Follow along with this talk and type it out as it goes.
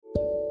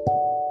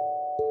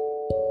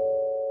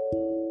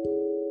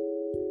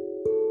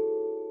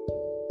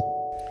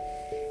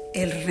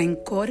El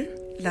rencor,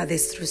 la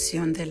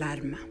destrucción del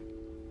alma.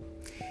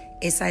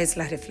 Esa es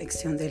la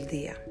reflexión del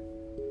día.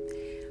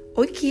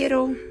 Hoy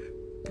quiero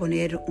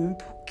poner un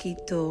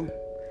poquito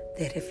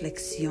de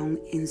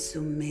reflexión en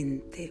su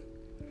mente.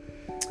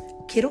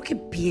 Quiero que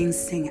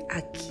piensen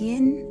a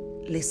quién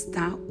le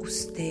está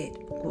usted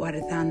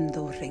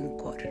guardando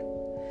rencor.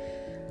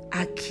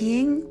 A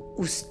quién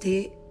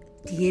usted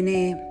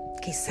tiene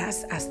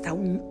quizás hasta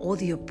un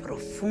odio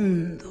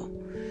profundo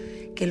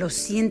que lo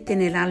siente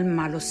en el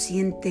alma, lo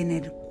siente en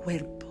el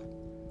cuerpo.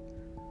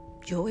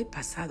 Yo he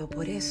pasado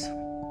por eso.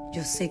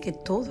 Yo sé que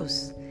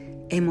todos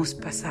hemos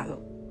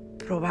pasado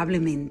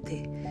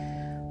probablemente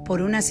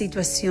por una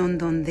situación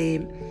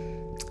donde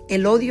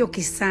el odio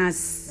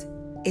quizás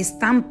es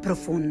tan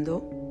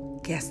profundo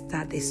que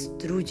hasta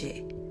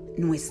destruye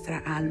nuestra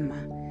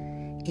alma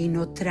y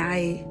nos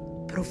trae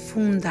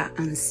profunda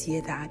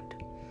ansiedad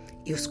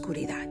y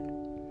oscuridad.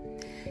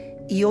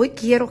 Y hoy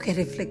quiero que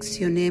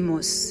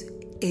reflexionemos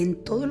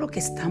en todo lo que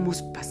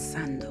estamos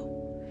pasando,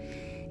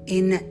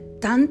 en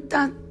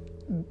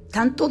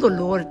tanto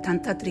dolor,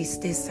 tanta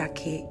tristeza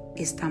que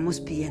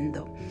estamos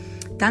viendo,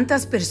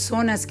 tantas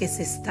personas que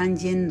se están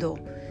yendo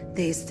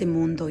de este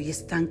mundo y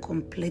están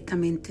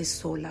completamente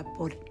solas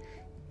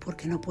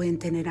porque no pueden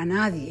tener a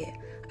nadie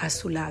a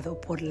su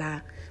lado por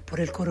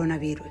el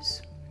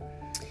coronavirus.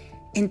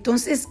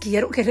 Entonces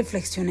quiero que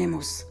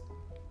reflexionemos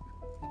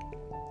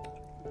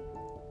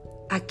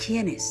a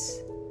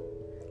quiénes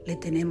le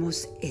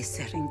tenemos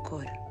ese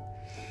rencor.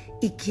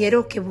 Y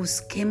quiero que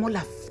busquemos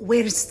la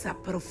fuerza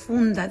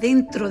profunda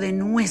dentro de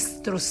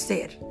nuestro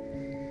ser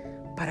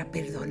para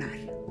perdonar.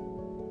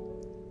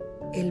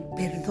 El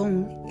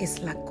perdón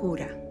es la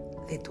cura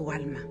de tu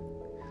alma.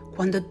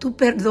 Cuando tú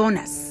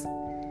perdonas,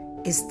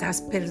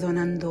 estás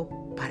perdonando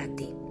para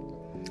ti.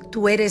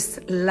 Tú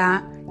eres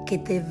la que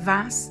te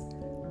vas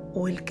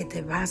o el que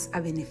te vas a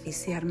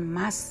beneficiar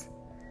más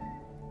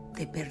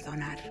de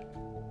perdonar.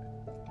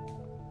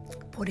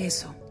 Por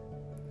eso,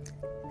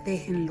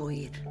 déjenlo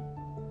ir.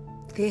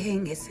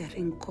 Dejen ese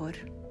rencor.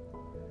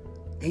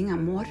 Den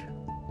amor,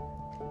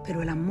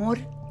 pero el amor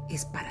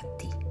es para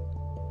ti.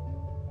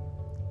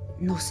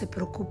 No se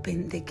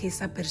preocupen de que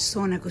esa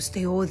persona que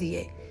usted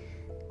odie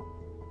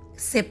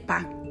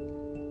sepa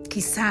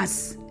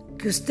quizás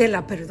que usted la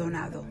ha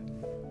perdonado,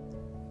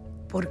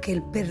 porque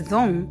el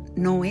perdón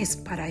no es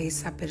para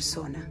esa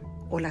persona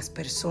o las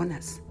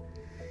personas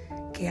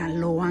que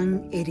lo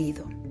han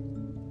herido.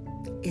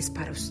 Es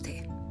para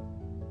usted.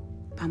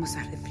 Vamos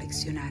a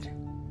reflexionar.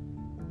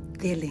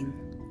 Denle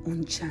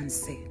un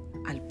chance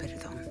al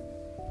perdón.